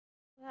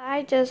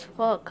I just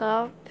woke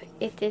up.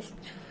 It is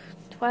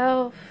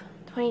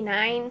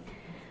 12:29.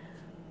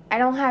 I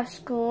don't have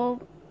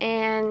school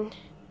and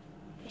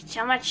it's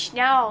so much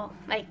snow.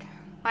 Like,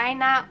 why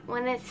not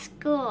when it's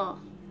school?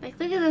 Like,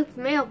 look at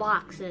the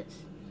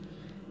mailboxes.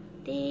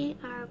 They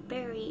are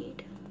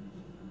buried.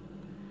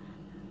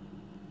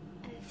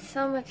 There's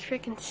so much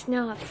freaking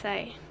snow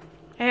outside.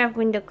 I have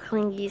window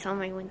clingies on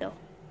my window.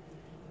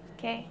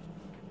 Okay?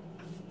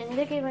 And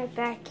look at my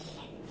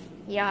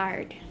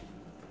backyard.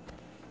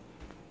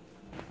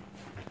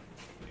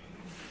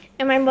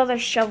 And my mother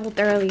shoveled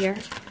earlier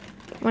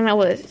when I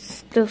was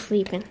still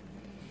sleeping.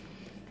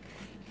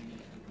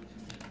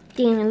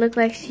 Didn't even look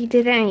like she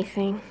did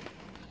anything.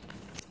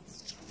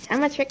 So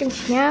much freaking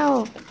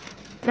snow.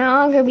 Now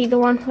I'm gonna be the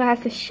one who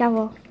has to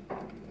shovel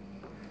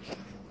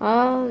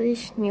all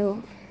this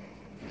snow.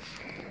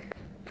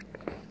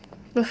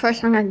 But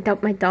first I'm gonna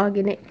dump my dog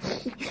in it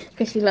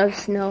because she loves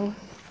snow.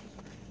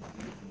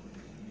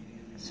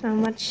 So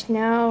much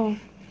snow.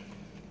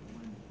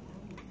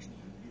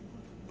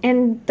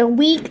 And the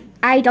week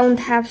I don't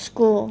have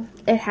school,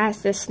 it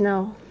has the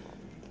snow.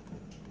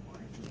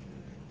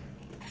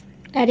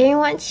 I didn't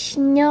want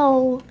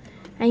snow,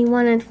 I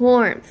wanted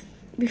warmth.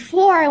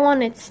 Before I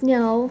wanted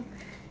snow,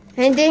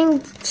 and it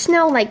didn't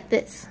snow like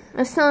this.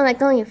 It snowed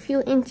like only a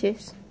few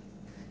inches.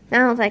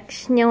 Now it's like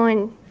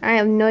snowing, I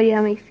have no idea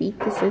how many feet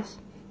this is.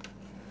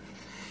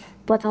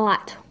 But a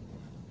lot.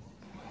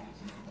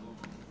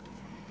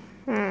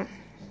 So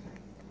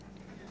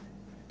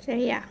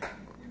yeah.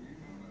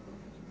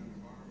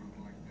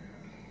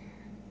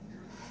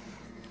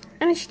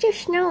 And it's still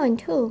snowing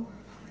too.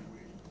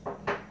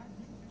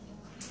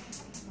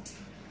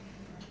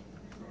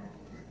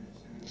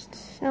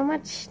 So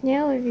much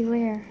snow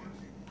everywhere.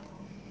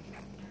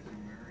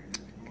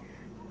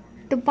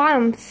 The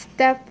bottom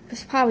step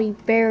was probably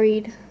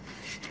buried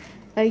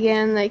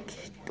again like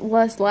it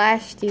was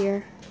last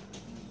year.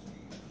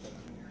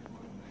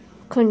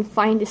 Couldn't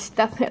find the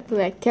stuff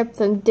after I kept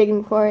on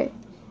digging for it.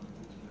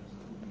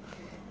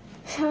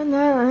 So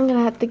now I'm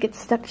gonna have to get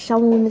stuck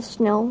shoveling the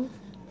snow.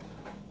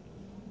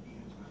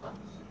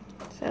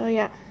 So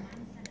yeah.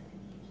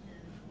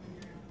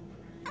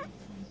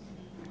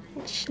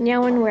 It's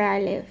snowing where I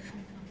live.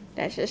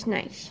 That's just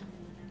nice.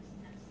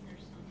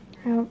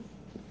 Oh,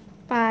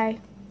 bye.